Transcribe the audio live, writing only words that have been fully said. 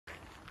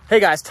Hey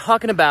guys,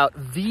 talking about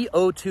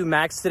VO2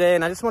 max today,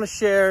 and I just want to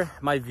share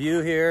my view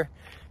here.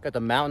 Got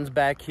the mountains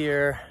back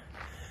here.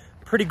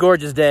 Pretty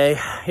gorgeous day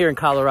here in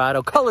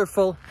Colorado.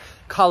 Colorful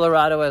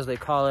Colorado, as they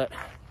call it.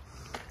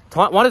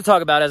 Wanted to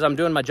talk about as I'm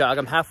doing my jog.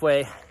 I'm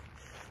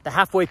the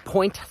halfway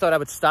point. Thought I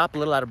would stop, a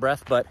little out of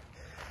breath, but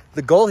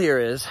the goal here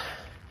is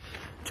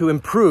to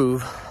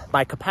improve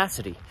my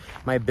capacity,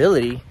 my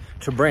ability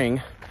to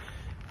bring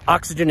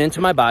oxygen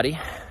into my body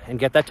and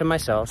get that to my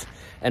cells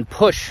and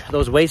push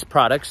those waste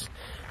products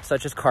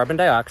such as carbon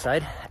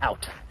dioxide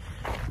out.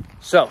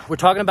 So we're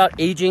talking about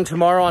aging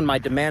tomorrow on my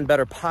Demand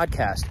Better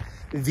podcast.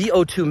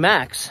 VO2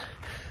 max,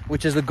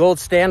 which is the gold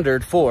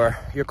standard for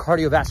your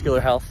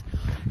cardiovascular health,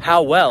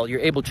 how well you're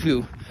able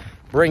to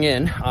bring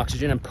in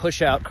oxygen and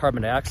push out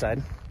carbon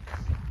dioxide,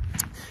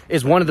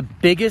 is one of the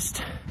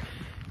biggest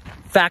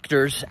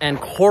factors and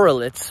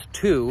correlates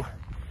to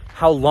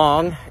how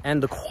long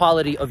and the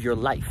quality of your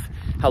life,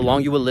 how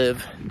long you will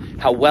live,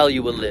 how well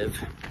you will live.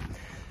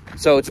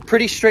 So it's a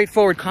pretty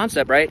straightforward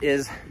concept, right?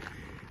 Is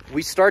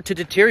we start to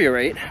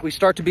deteriorate, we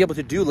start to be able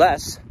to do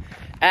less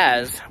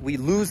as we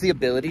lose the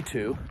ability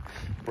to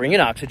bring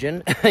in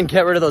oxygen and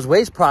get rid of those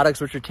waste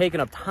products which are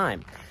taking up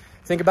time.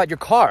 Think about your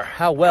car.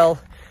 How well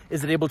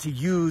is it able to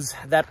use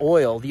that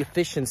oil, the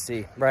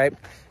efficiency, right?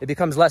 It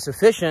becomes less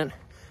efficient,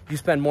 you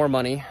spend more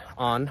money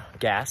on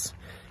gas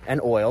and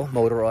oil,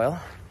 motor oil.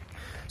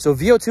 So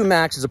VO2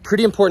 max is a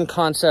pretty important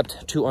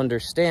concept to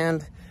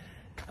understand.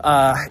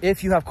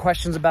 If you have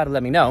questions about it,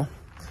 let me know.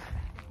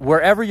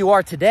 Wherever you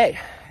are today,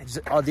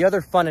 the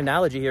other fun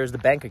analogy here is the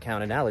bank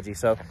account analogy.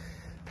 So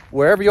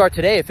wherever you are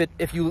today,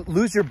 if you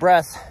lose your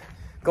breath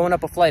going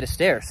up a flight of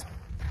stairs,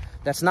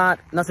 that's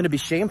nothing to be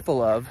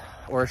shameful of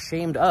or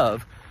ashamed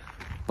of,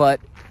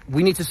 but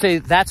we need to say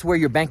that's where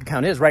your bank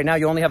account is. Right now,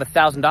 you only have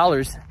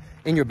 $1,000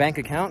 in your bank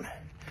account.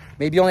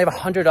 Maybe you only have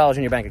 $100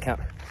 in your bank account.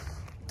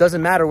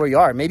 Doesn't matter where you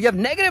are. Maybe you have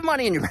negative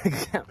money in your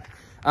bank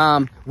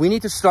account. We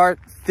need to start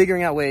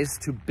figuring out ways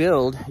to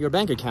build your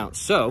bank account.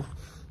 So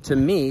to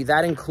me,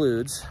 that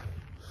includes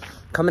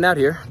coming out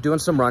here, doing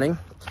some running.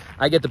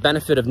 I get the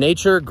benefit of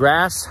nature,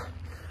 grass,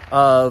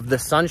 of the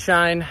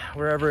sunshine,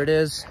 wherever it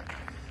is.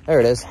 There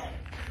it is.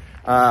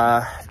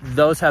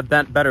 Those have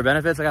better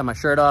benefits. I got my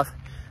shirt off,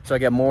 so I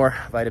get more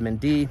vitamin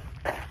D,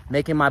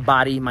 making my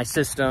body, my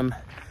system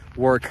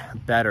work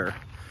better.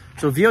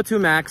 So VO2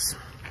 max,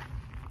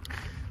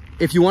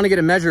 if you want to get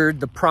it measured,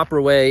 the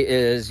proper way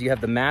is you have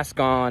the mask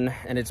on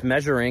and it's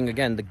measuring,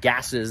 again, the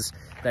gases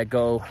that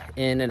go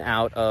in and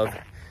out of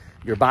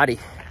your body.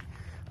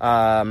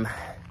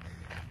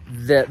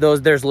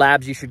 There's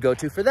labs you should go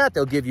to for that.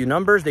 They'll give you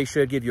numbers. They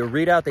should give you a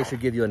readout. They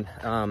should give you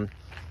a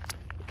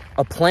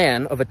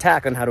plan of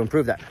attack on how to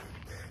improve that.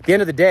 At the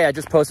end of the day, I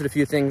just posted a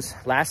few things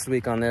last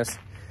week on this,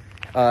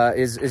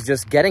 is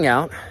just getting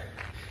out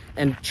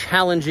and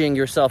challenging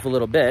yourself a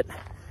little bit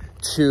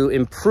to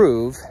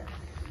improve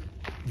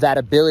that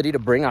ability to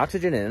bring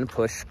oxygen in and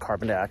push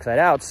carbon dioxide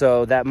out.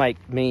 So that might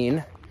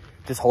mean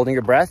just holding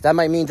your breath. That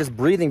might mean just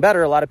breathing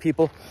better. A lot of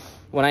people,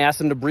 when I ask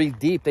them to breathe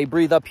deep, they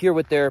breathe up here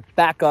with their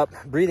backup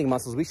breathing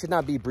muscles. We should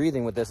not be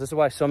breathing with this. This is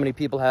why so many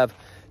people have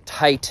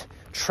tight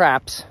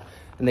traps,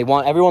 and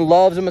everyone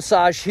loves a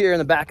massage here in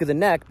the back of the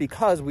neck,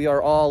 because we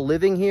are all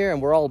living here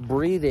and we're all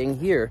breathing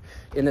here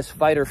in this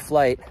fight or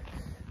flight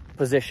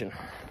position.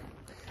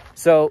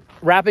 So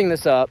wrapping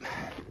this up,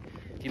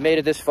 if you made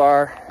it this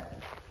far,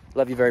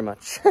 love you very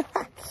much.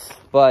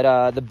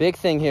 But the big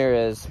thing here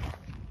is,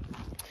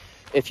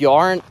 if you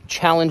aren't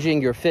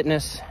challenging your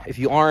fitness, if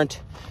you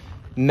aren't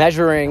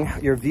measuring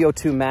your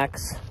VO2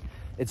 max,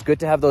 it's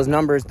good to have those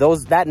numbers.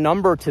 That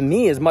number to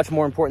me is much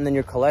more important than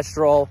your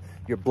cholesterol,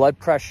 your blood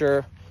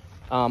pressure,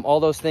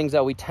 all those things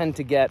that we tend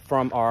to get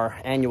from our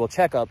annual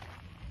checkup.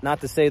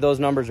 Not to say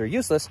those numbers are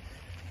useless,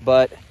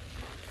 but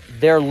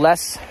they're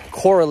less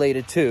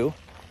correlated to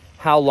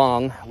how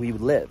long we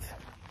live.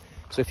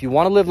 So if you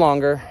want to live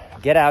longer,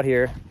 get out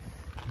here,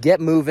 get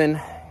moving.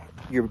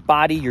 Your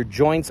body, your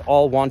joints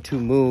all want to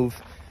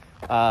move.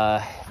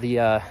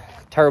 The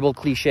terrible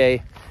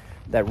cliche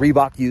that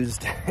Reebok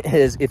used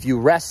is, if you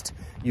rest,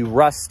 you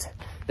rust.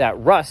 That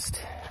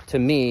rust, to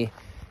me,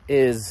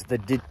 is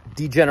the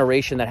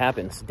degeneration that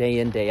happens day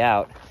in, day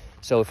out.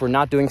 So if we're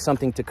not doing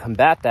something to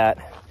combat that,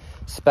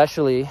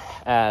 especially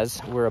as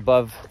we're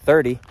above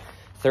 30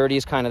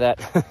 is kind of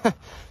that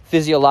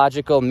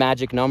physiological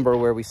magic number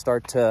where we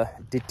start to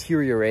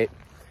deteriorate.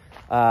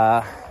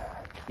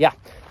 Yeah,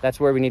 that's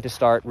where we need to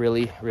start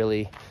really,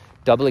 really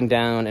doubling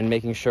down and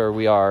making sure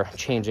we are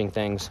changing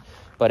things.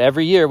 But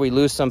every year we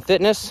lose some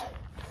fitness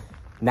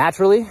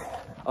naturally,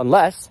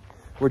 unless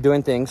we're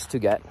doing things to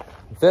get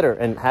fitter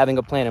and having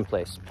a plan in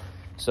place.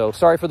 So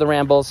sorry for the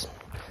rambles.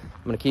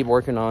 I'm going to keep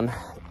working on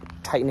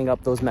tightening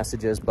up those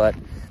messages. But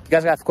if you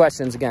guys got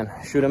questions, again,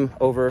 shoot them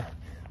over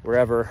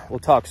wherever. We'll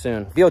talk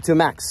soon. VO2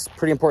 max,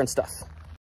 pretty important stuff.